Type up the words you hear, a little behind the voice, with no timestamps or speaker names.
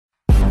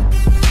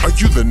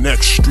you the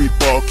next street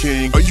ball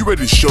king? Are you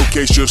ready to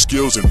showcase your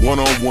skills in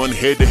one-on-one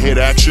head-to-head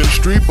action?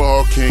 Street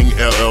Ball King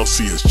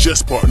LLC has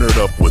just partnered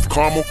up with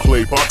Carmel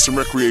Clay Boxing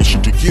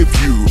Recreation to give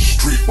you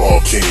Street Ball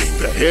King,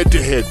 the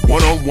head-to-head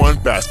one-on-one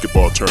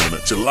basketball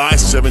tournament, July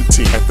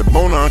 17th at the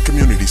Monon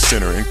Community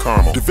Center in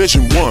Carmel.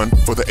 Division 1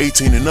 for the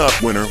 18 and up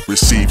winner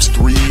receives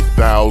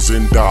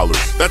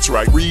 $3,000. That's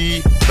right,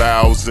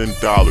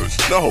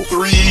 $3,000. No,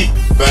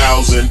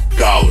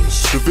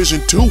 $3,000.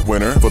 Division 2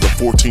 winner for the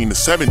 14 to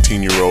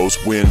 17 year olds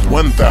win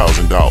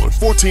 $1,000.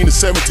 14 to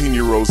 17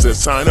 year olds that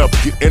sign up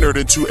get entered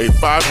into a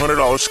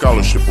 $500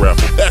 scholarship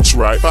raffle. That's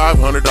right,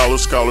 $500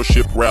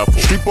 scholarship raffle.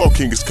 Street Ball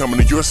King is coming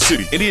to your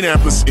city,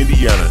 Indianapolis,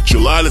 Indiana,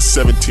 July the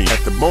 17th at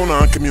the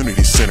Monon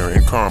Community Center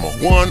in Carmel.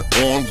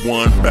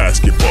 One-on-one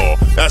basketball.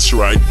 That's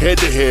right,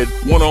 head-to-head,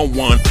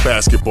 one-on-one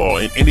basketball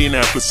in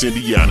Indianapolis,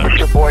 Indiana. It's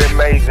your boy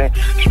Amazing,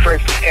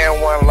 straight from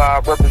N1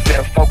 Live,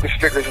 representing Focus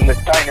Figures in the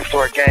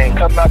Dinosaur Game.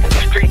 Come out to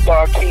the Street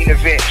Ball King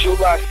event,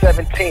 July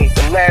 17th.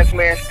 The last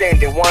man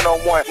standing,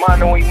 one-on-one,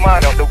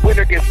 mano-a-mano. The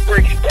winner gets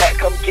free stack.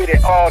 Come get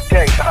it all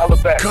day. Holla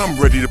back. Come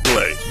ready to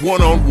play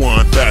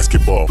one-on-one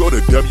basketball. Go to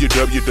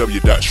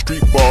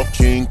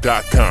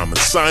www.streetballking.com and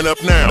sign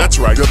up now. That's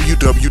right,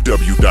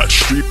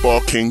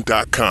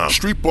 www.streetballking.com.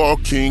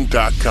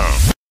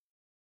 streetballking.com.